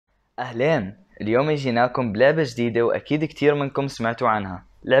أهلين، اليوم جيناكم بلعبة جديدة وأكيد كتير منكم سمعتوا عنها.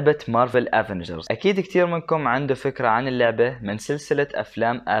 لعبة مارفل افنجرز. أكيد كتير منكم عنده فكرة عن اللعبة من سلسلة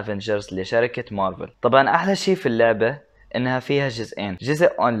أفلام افنجرز لشركة مارفل. طبعا أحلى شي في اللعبة إنها فيها جزئين،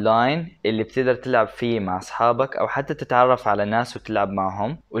 جزء أونلاين اللي بتقدر تلعب فيه مع أصحابك أو حتى تتعرف على ناس وتلعب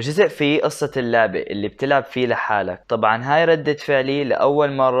معهم، وجزء فيه قصة اللعبة اللي بتلعب فيه لحالك. طبعا هاي ردة فعلي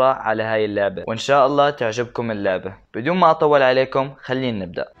لأول مرة على هاي اللعبة، وإن شاء الله تعجبكم اللعبة. بدون ما أطول عليكم خلينا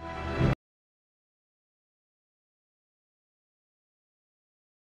نبدأ.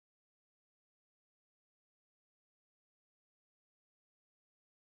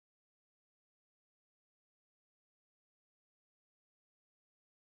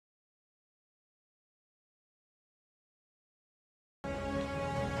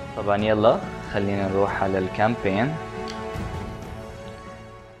 طبعا يلا خلينا نروح على الكامبين.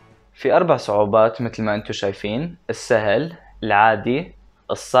 في 4 صعوبات مثل ما انتم شايفين: السهل، العادي،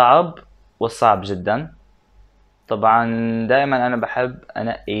 الصعب، والصعب جدا. طبعا دائما انا بحب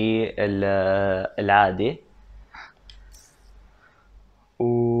انقي العادي.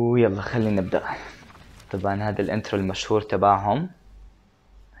 ويلا خلينا نبدأ. طبعا هذا الانترو المشهور تبعهم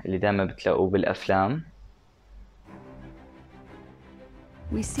اللي دائما بتلاقوه بالافلام.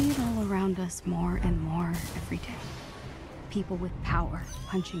 We see it all around us more and more every day. People with power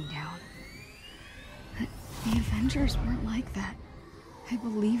punching down. But the Avengers weren't like that. I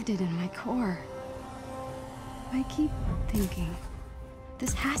believed it in my core. I keep thinking,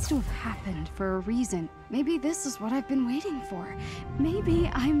 this has to have happened for a reason. Maybe this is what I've been waiting for. Maybe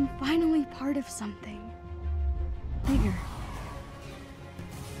I'm finally part of something bigger.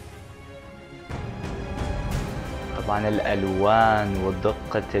 طبعا الالوان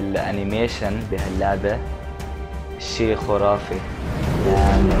ودقة الانيميشن بهاللعبة شيء خرافي،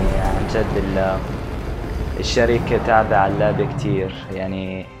 يعني عن جد الشركة تعبة على اللعبة كتير،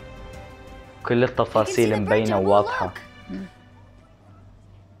 يعني كل التفاصيل مبينة وواضحة.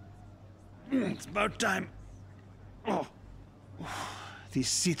 It's about time. Oh. These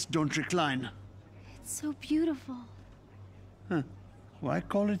seats don't recline. It's so beautiful. Huh. Why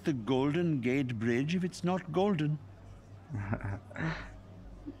call it the Golden Gate Bridge if it's not golden?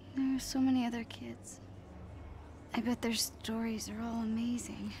 There are so many other kids. I bet their stories are all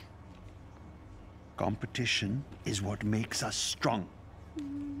amazing. Competition is what makes us strong.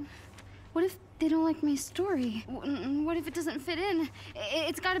 What if they don't like my story? What if it doesn't fit in?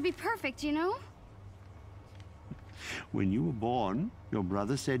 It's got to be perfect, you know? When you were born, your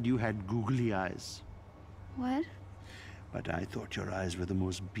brother said you had googly eyes. What? But I thought your eyes were the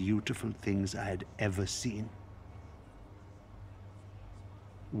most beautiful things I had ever seen.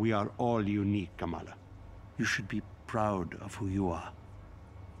 We are all unique, Kamala. You should be proud of who you are.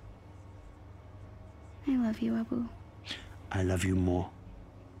 I love you, Abu. I love you more.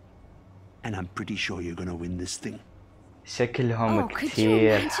 And I'm pretty sure you're gonna win this thing. شكلهم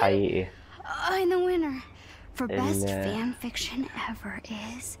كتير حقيقي. And the winner for best fan fiction ever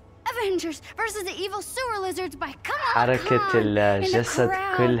is Avengers versus the evil sewer lizards by Kamala. حركة الجسد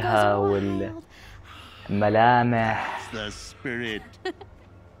كلها والملامح. The spirit.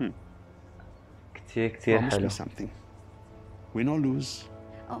 كتير Promise حلو. me something. Win or lose.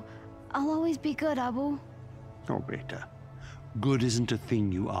 Oh, I'll always be good, Abu. Oh, Beta. Good isn't a thing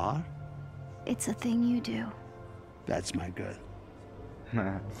you are. It's a thing you do. That's my girl.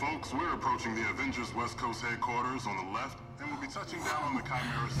 Folks, we're approaching the Avengers West Coast headquarters on the left, and we'll be touching down on the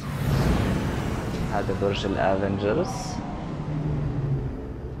Chimera soon. هذا برج الافنجرز.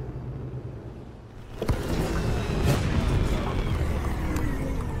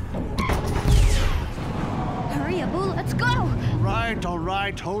 Hurry, Abu, let's go! All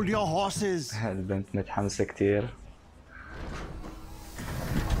right, hold your horses. البنت متحمسة كتير.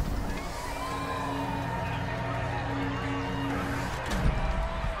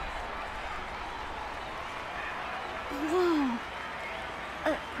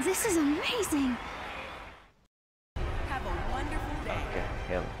 This is amazing. Have a wonderful day. اوكي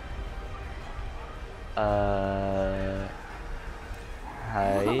يلا.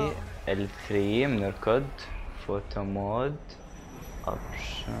 هاي ال3 بنركض. فوتو مود،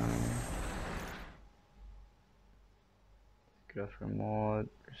 اوبشن، جرافر مود.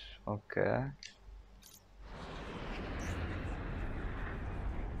 اوكي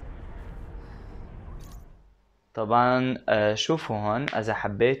طبعا شوفوا هون اذا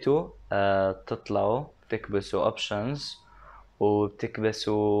حبيتوا تطلعوا بتكبسوا اوبشنز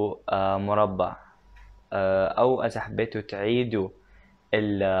وبتكبسوا مربع، او اذا حبيتوا تعيدوا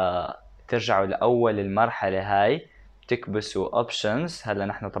ترجعوا لاول المرحله هاي بتكبسوا اوبشنز. هلا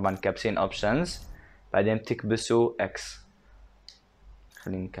نحن طبعا كابسين اوبشنز، بعدين بتكبسوا اكس.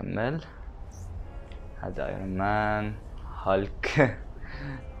 خلينا نكمل. هذا ايرون مان، هالك.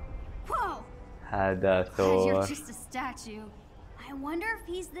 Whoa! هذا You're ثور. just a statue. I wonder if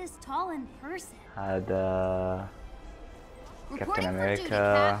he's this tall in person. هذا كابتن Reporting for duty,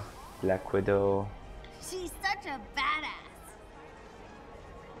 امريكا، Cap. بلاك ويدو. She's such a badass.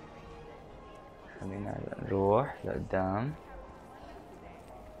 خلينا نروح لقدام.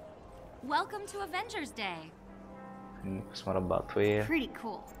 Welcome to Avengers Day. بس مربع طويل. Pretty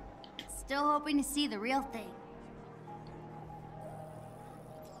cool. Still hoping to see the real thing.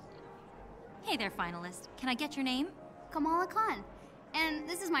 Hey there, finalist. Can I get your name? Kamala Khan. And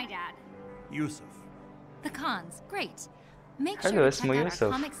this is my dad. Yusuf. The Khans. Great. Make Hello, sure to اسمه check out يوسف.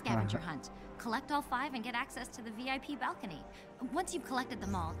 our comic scavenger hunt. Collect all 5 and get access to the VIP balcony. Once you've collected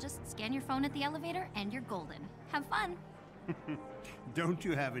them all, just scan your phone at the elevator and you're golden. Have fun. Don't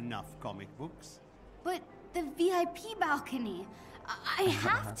you have enough comic books? But the VIP balcony. I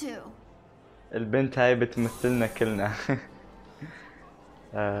have to. البنت هاي بتمثلنا كلنا.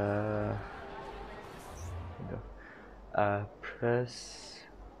 Press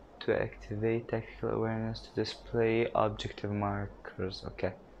to activate tactical awareness to display objective markers.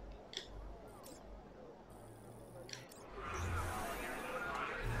 Okay.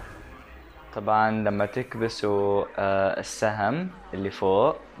 طبعا لما تكبسوا السهم اللي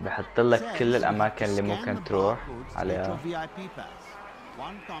فوق بحط لك كل الاماكن اللي ممكن تروح عليها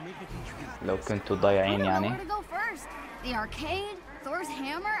لو كنتوا ضايعين يعني. Where to go first? The arcade? Thor's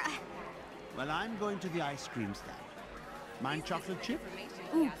hammer? Well, I'm going to the ice cream stand. Mind chocolate chip?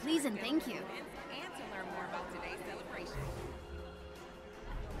 Ooh, please and thank you. And to learn more about today's celebration.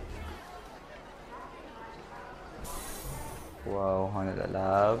 واو هون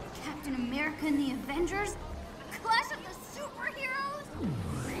الالعاب. Captain America and the Avengers? Clash of the superheroes?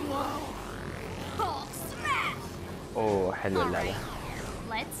 Whoa! Oh, smash! اوه حلوه اللعبه.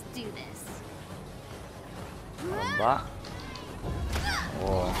 Let's do this. مربع.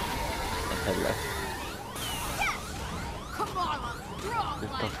 اوه هلا Kamala, strong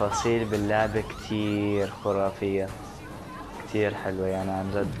like التفاصيل باللعبة كتير خرافية، كتير حلوة يعني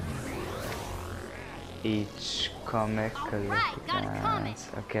عن جد. each comic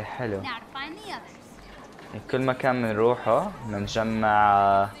collectibles. اوكي حلو. now to find the others. كل مكان بنروحه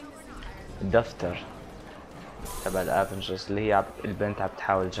بنجمع دفتر تبع الافنجرز اللي هي البنت عم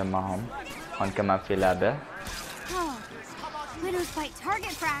بتحاول تجمعهم. هون كمان في لعبة. Oh, widows fight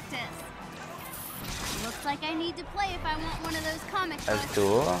target practice. Looks like I need to play if I want one of those comic books. L2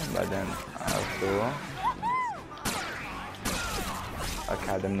 بعدين L2. اوكي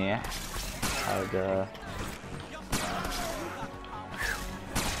هذا منيح. هذا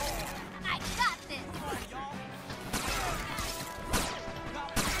I got this.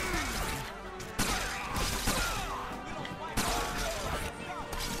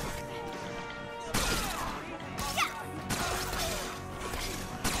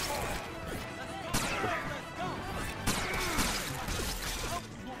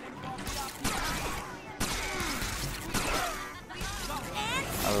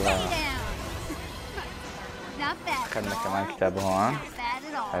 الله. Down. Not bad. أخذنا كمان كتاب هون. Not bad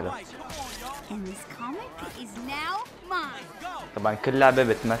at all. حلو. And this comic is now mine. طبعا كل لعبة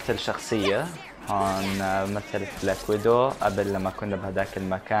بتمثل شخصية. هون مثلت بلاك ويدو قبل لما كنا بهداك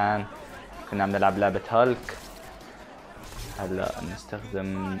المكان كنا عم نلعب لعبة هالك. هلا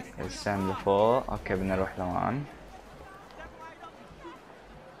نستخدم السهم لفوق. اوكي بدنا نروح لهون.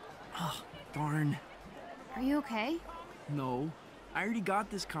 Oh, darn. Are you okay? No. I already got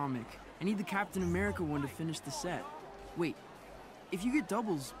this comic. I need the Captain America one to finish the set. Wait. If you get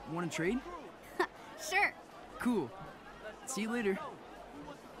doubles, want to trade? Sure. Cool. See you later.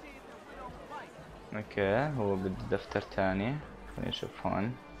 اوكي هو بده دفتر تاني. خلينا نشوف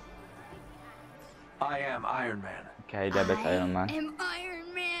هون. I am Iron Man. اوكي هاي لعبة ايرون مان. am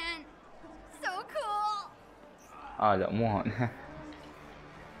Iron Man. So cool. لا مو هون.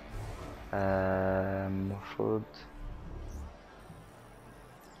 المفروض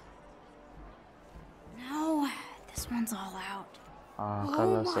No, this one's all out. Oh my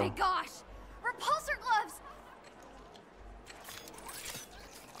خلصوا. gosh! Repulsor gloves!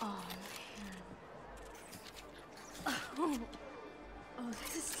 Oh man. Oh,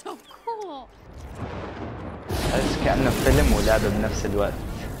 this is so cool. بس كأنه فيلم ولعبة بنفس الوقت.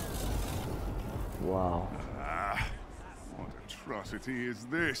 واو. What atrocity is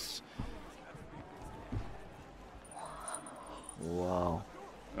this? واو.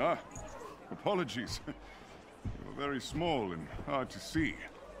 Apologies. You're very small and hard to see.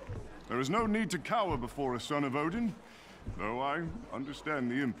 There is no need to cower before a son of Odin, though I understand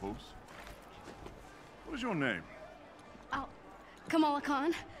the impulse. What is your name? Oh, Kamala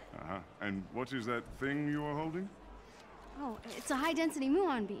Khan. And what is that thing you are holding? Oh, it's a high-density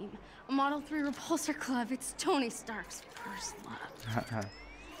muon beam. A Model 3 repulsor club. It's Tony Stark's first love.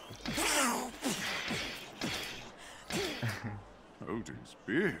 Odin's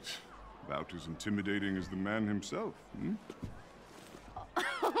beard. About as intimidating as the man himself, hmm?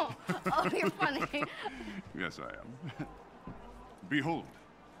 Oh, you're funny. Yes, I am. Behold,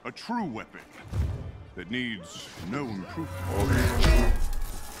 a true weapon that needs no improvement.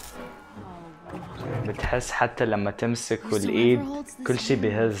 بتحس حتى لما تمسك الإيد كل شي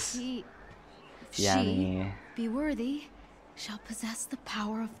بيهز يعني Be worthy shall possess the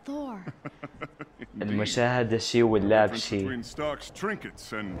power of Thor. المشاهدة شي واللعب شي. Between Stark's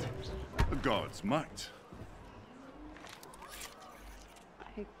trinkets and the god's might.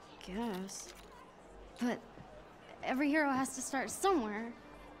 I guess. But every hero has to start somewhere,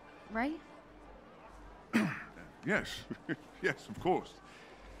 right? Yes, yes, of course.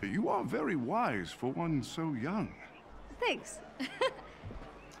 You are very wise for one so young. Thanks.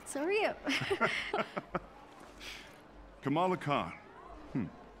 So are you. Kamala Khan.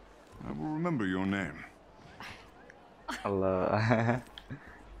 I will remember your name. الله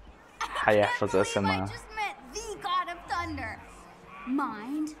حيحفظ I اسمها. just met the god of thunder.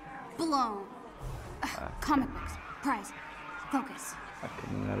 Mind blown. Comic books. Prize. Focus.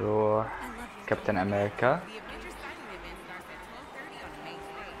 نروح كابتن أمريكا. The Avengers signing event starts at 12:30 on the main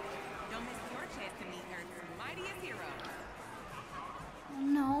stage. Don't miss your chance to meet Earth's mightiest hero. Oh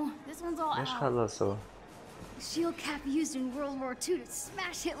no, this one's all ليش out. خلصوا؟ The shield cap used in World War II to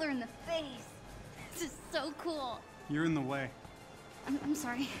smash Hitler in the face. This is so cool. You're in the way. I'm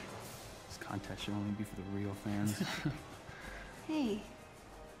sorry. This contest should only be for the real fans. Hey,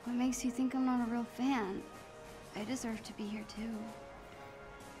 what makes you think I'm not a real fan? I deserve to be here too.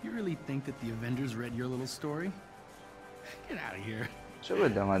 You really think that the Avengers read your little story? Get out of here. شو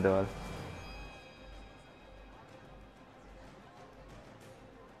بدهم هدول؟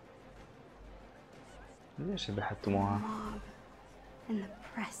 ليش بيحطموها؟ Mob and the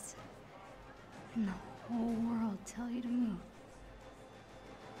press and the whole world tell you to move.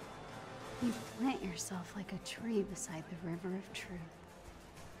 You plant yourself like a tree beside the river of truth,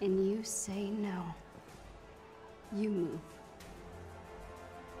 and you say no. You move.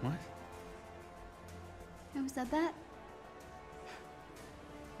 What? Who said that?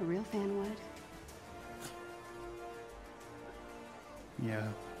 A real fan would. Yeah,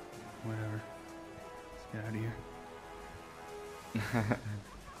 whatever. Let's get out of here.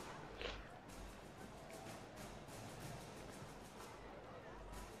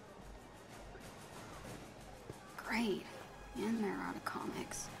 Great. And they're out of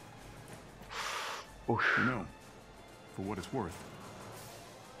comics. You know, for what it's worth,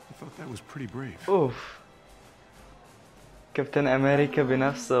 I thought that was pretty brave. اوف كابتن أمريكا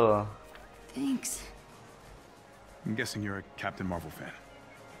بنفسه. Thanks. I'm guessing you're a Captain Marvel fan.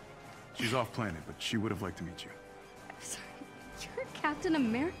 She's off planet, but she would have liked to meet you. I'm sorry. You're Captain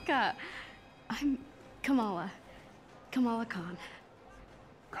America. I'm Kamala. Kamala Khan.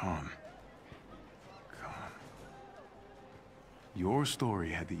 Khan. Your story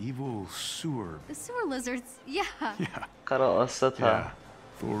had the evil sewer. The sewer lizards, yeah. Yeah. قرأ قصتها. Yeah.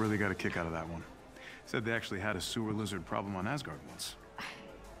 Thor really got a kick out of that one. Said they actually had a sewer lizard problem on Asgard once.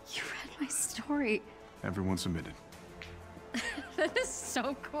 You read my story. Everyone submitted. That is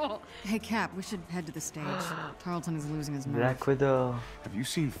so cool. Hey, Cap, we should head to the stage. Tarleton is losing his nerve. Black Widow. Have you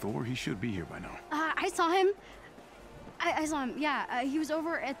seen Thor? He should be here by now. I saw him. I saw him, yeah. He was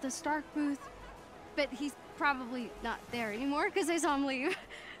over at the Stark booth, but he's probably not there anymore because I saw him leave.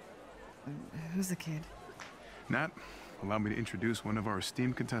 Who's the kid? Nat, allow me to introduce one of our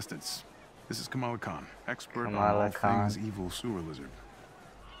esteemed contestants. This is Kamala Khan, expert on Kamala all Khan. things evil sewer lizard.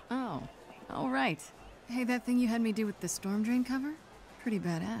 Oh, all right. Hey, that thing you had me do with the storm drain cover? Pretty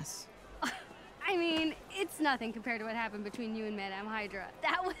badass. I mean, it's nothing compared to what happened between you and Madame Hydra.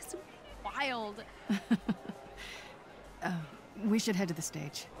 That was wild. We should head to the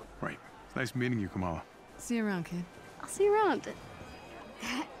stage. Right. It's nice meeting you, Kamala. See you around, kid. I'll see you around.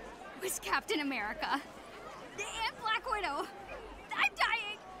 That was Captain America. And Black Widow. I'm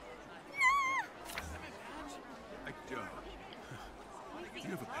dying. No! Do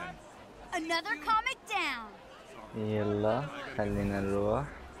you have a pen? Another comic down. يلا خلينا نروح.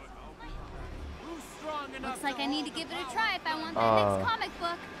 Looks like I need to give it a try if I want that Oh. next comic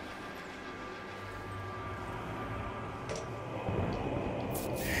book.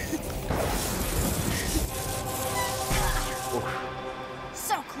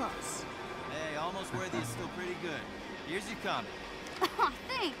 So close. Hey, almost worthy is still pretty good. Here's your comic. Aw,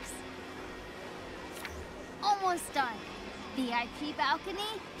 thanks. Almost done. VIP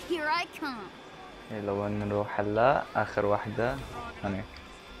balcony, here I come. لو نروح هلا اخر واحدة هناك.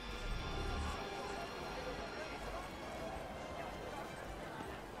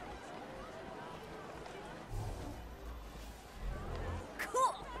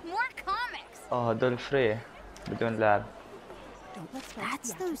 Cool, more comics. هدول فري بدون لعب.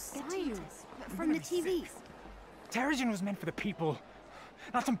 That's those scientists from the TV. Terrigen was meant for the people,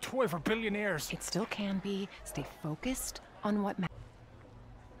 not some toy for billionaires. It still can be. Stay focused on what matters.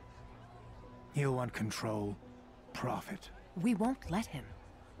 He'll want control, profit. We won't let him.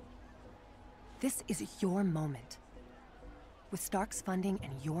 This is your moment. With Stark's funding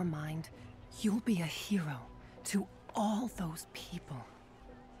and your mind, you'll be a hero to all those people.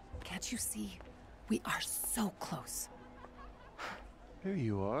 Can't you see? We are so close. Here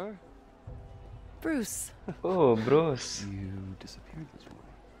you are. Bruce. Oh, Bruce. You disappeared this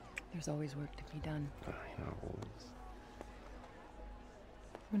morning. There's always work to be done. I know.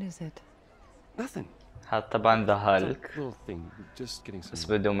 What is it? Nothing. هاد طبعا the Hulk. Little thing. Just getting some بس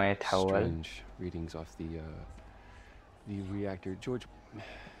بدون ما يتحول. strange readings off the reactor. George,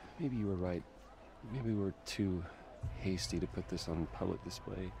 maybe you were right. Maybe we were too hasty to put this on public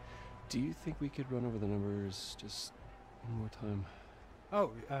display. Do you think we could run over the numbers just one more time? Oh,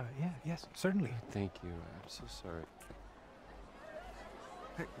 yes, certainly. Thank you. I'm so sorry.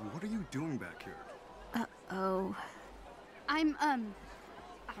 Hey, what are you doing back here? Uh-oh. I'm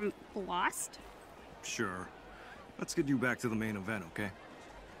lost. Sure. Let's get you back to the main event, okay?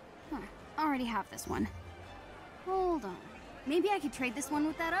 Huh, already have this one. Hold on. Maybe I could trade this one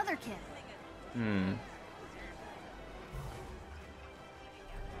with that other kid.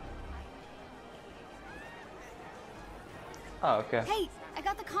 Oh, okay. Hey, I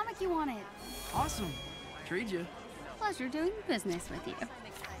got the comic you wanted. Awesome. Trade you. Pleasure doing business with you.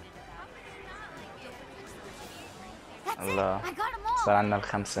 That's it. الله. I got them all. صار عنا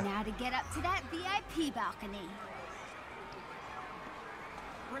الخمسة. Now to get up to that VIP balcony.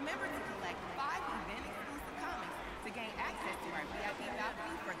 Remember to collect 5 event-exclusive comics to gain access to our VIP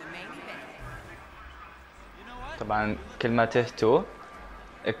balcony for the main event. طبعا كل ما تهتوا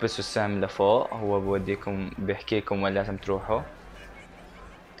اكبسوا السهم لفوق، هو بوديكم بيحكيكم وين لازم تروحوا.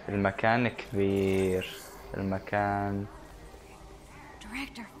 المكان كبير، المكان.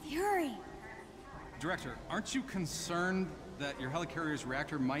 Director Fury. Director, aren't you concerned that your helicarrier's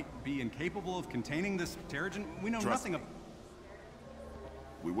reactor might be incapable of containing this Terrigen? We know nothing of.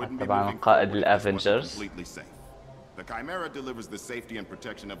 We wouldn't be طبعا moving قائد forward if this wasn't الافنجرز. completely safe. The Chimera delivers the safety and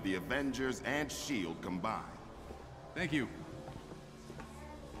protection of the Avengers and S.H.I.E.L.D. combined. Thank you.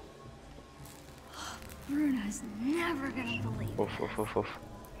 Bruno's never gonna believe. اوف.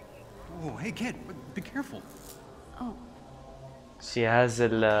 Oh, hey kid, be careful. Oh. جهاز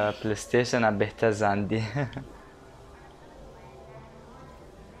البلايستيشن عم بيهتز عندي.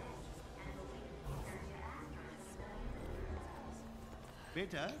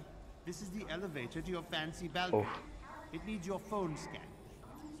 Beta, this is the elevator to your fancy balcony. It needs your phone scan.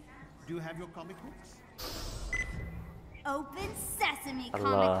 Do you have your comic books? Open sesame, comic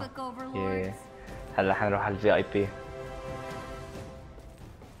الله. book overlords. هلا حنروح على VIP.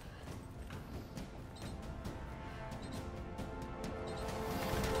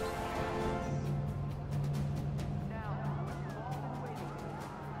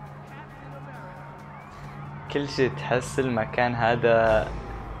 كل شي تحس المكان هذا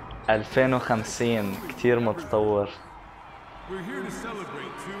 2050 كتير متطور.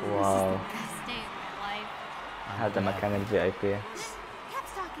 واو. هذا مكان ال VIP.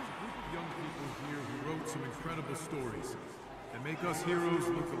 Some incredible stories that make us heroes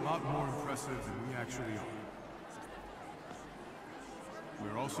look a lot more impressive than we actually are.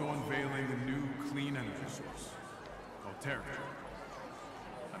 We're also unveiling a new clean energy source called Terrigen.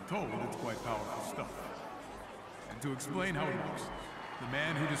 I'm told it's quite powerful stuff. And to explain how it works, the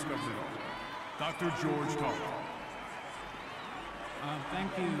man who discovered it all, Dr. George Tarleton.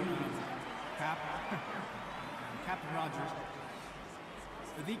 Thank you, Cap. Captain Rogers.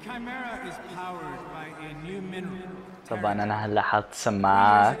 The Chimera is powered by a new mineral. طبعا انا هلا حاط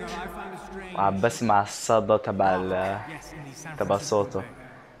سماعات وعم بسمع الصدى تبع صوته،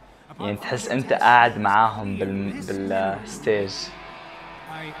 يعني تحس انت قاعد معاهم بالستيج.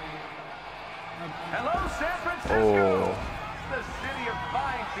 Hello, San Francisco! Oh. The city of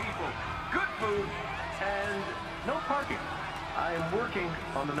fine people, good food, and no parking. I'm working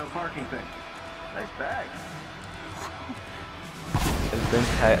on the no parking thing. Nice bags. البنت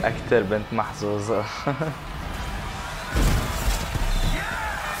هاي أكتر بنت محظوظة.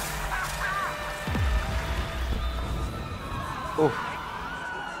 Oh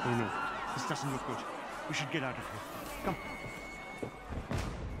no, this doesn't look good. We should get out of here. Come.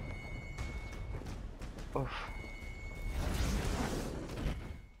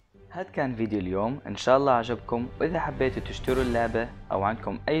 هاد كان فيديو اليوم، ان شاء الله عجبكم، واذا حبيتوا تشتروا اللعبة او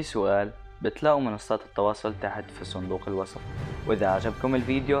عندكم اي سؤال بتلاقوا منصات التواصل تحت في صندوق الوصف. واذا عجبكم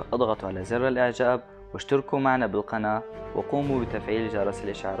الفيديو اضغطوا على زر الاعجاب واشتركوا معنا بالقناة وقوموا بتفعيل جرس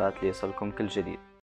الاشعارات ليصلكم كل جديد.